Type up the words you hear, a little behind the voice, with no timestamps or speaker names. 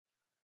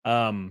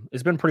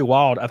It's been pretty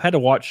wild. I've had to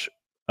watch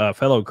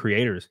fellow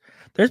creators.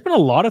 There's been a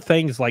lot of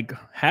things like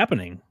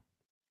happening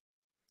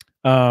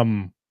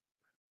um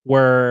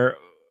where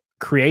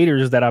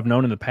creators that I've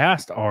known in the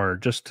past are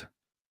just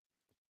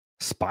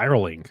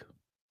spiraling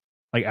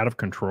like out of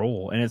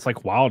control, and it's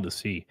like wild to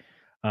see.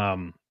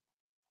 Um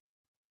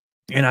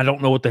and I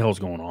don't know what the hell's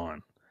going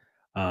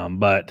on.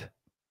 But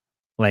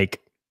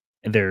like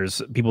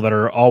there's people that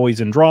are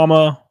always in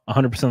drama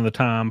 100% of the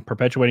time,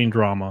 perpetuating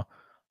drama.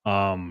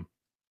 Um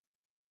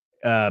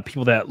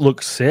People that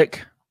look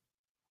sick.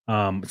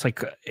 It's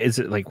like, is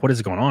it like, what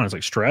is going on? It's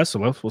like stress.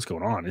 Or what's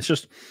going on?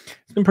 It's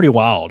been pretty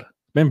wild.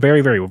 It's been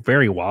very, very,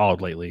 very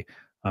wild lately.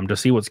 To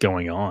see what's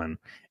going on,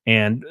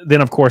 and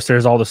then of course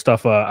there's all the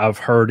stuff I've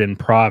heard in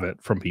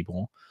private from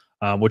people,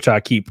 which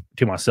I keep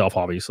to myself,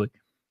 obviously.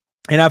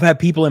 And I've had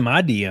people in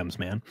my DMs,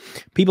 man,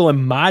 people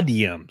in my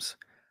DMs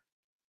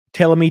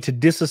telling me to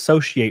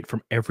disassociate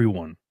from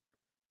everyone,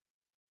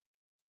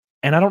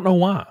 and I don't know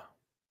why.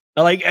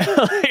 Like,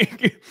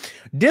 like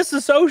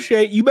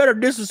disassociate. You better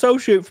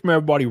disassociate from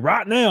everybody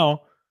right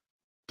now.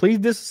 Please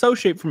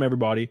disassociate from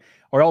everybody,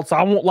 or else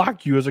I won't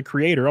like you as a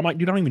creator. I'm like,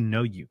 dude, I don't even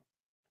know you.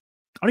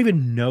 I don't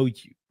even know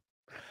you.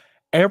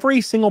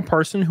 Every single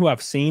person who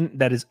I've seen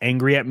that is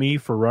angry at me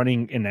for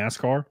running in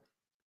NASCAR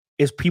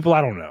is people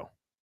I don't know.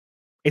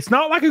 It's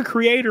not like a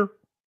creator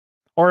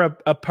or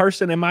a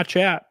person in my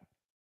chat.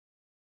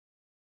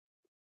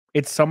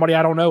 It's somebody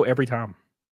I don't know every time.